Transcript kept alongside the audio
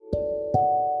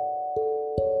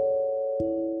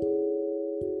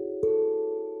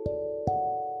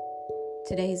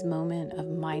Today's moment of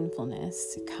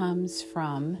mindfulness comes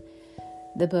from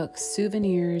the book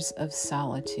Souvenirs of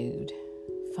Solitude,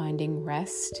 Finding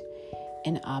Rest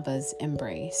in Abba's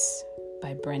Embrace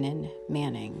by Brennan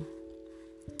Manning.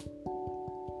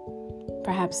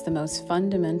 Perhaps the most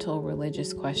fundamental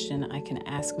religious question I can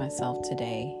ask myself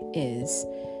today is,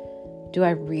 do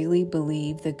I really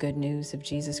believe the good news of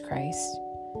Jesus Christ?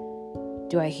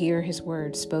 Do I hear his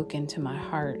word spoken to my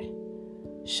heart?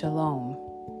 Shalom,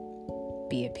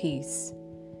 be at peace.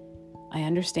 I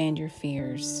understand your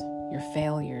fears, your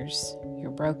failures, your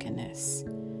brokenness.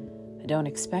 I don't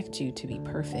expect you to be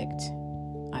perfect.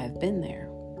 I have been there.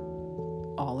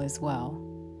 All is well.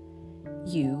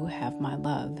 You have my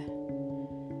love.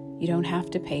 You don't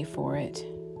have to pay for it.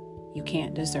 You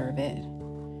can't deserve it.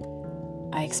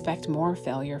 I expect more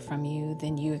failure from you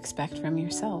than you expect from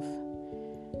yourself.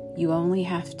 You only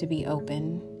have to be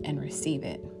open and receive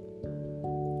it.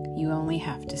 You only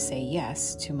have to say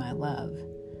yes to my love,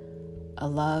 a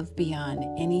love beyond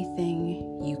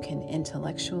anything you can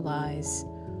intellectualize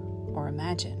or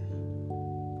imagine.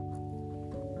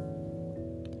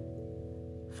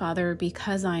 Father,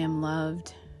 because I am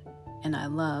loved and I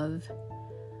love,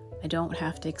 I don't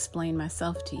have to explain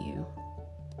myself to you.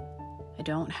 I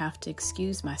don't have to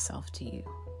excuse myself to you.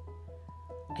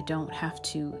 I don't have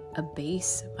to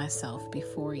abase myself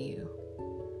before you.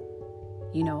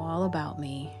 You know all about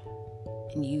me,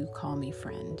 and you call me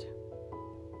friend.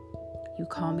 You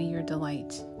call me your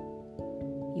delight.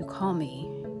 You call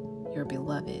me your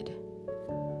beloved.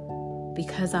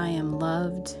 Because I am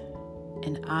loved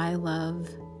and I love,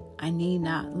 I need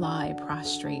not lie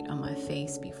prostrate on my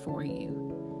face before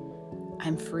you.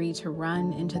 I'm free to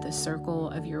run into the circle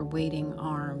of your waiting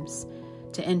arms,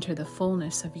 to enter the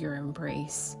fullness of your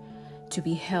embrace, to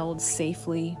be held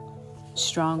safely,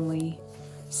 strongly,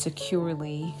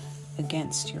 securely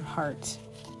against your heart.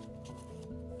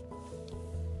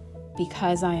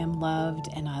 Because I am loved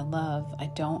and I love, I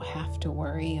don't have to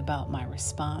worry about my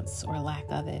response or lack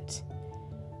of it.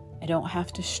 I don't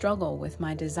have to struggle with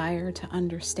my desire to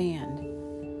understand.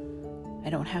 I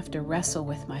don't have to wrestle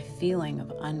with my feeling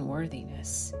of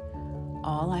unworthiness.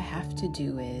 All I have to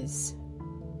do is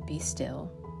be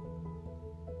still,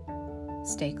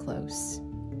 stay close,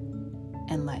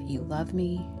 and let you love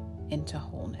me into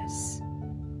wholeness.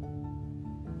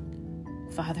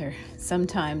 Father,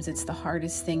 sometimes it's the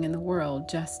hardest thing in the world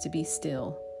just to be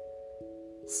still,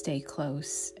 stay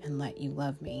close, and let you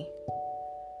love me.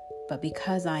 But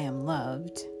because I am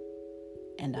loved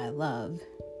and I love,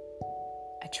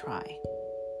 I try.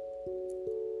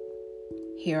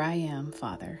 Here I am,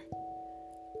 Father,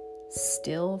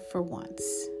 still for once,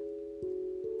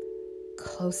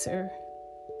 closer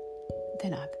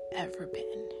than I've ever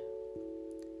been,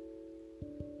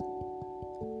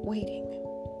 waiting,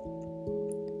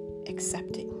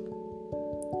 accepting,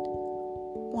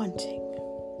 wanting,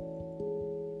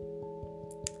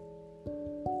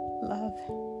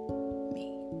 love.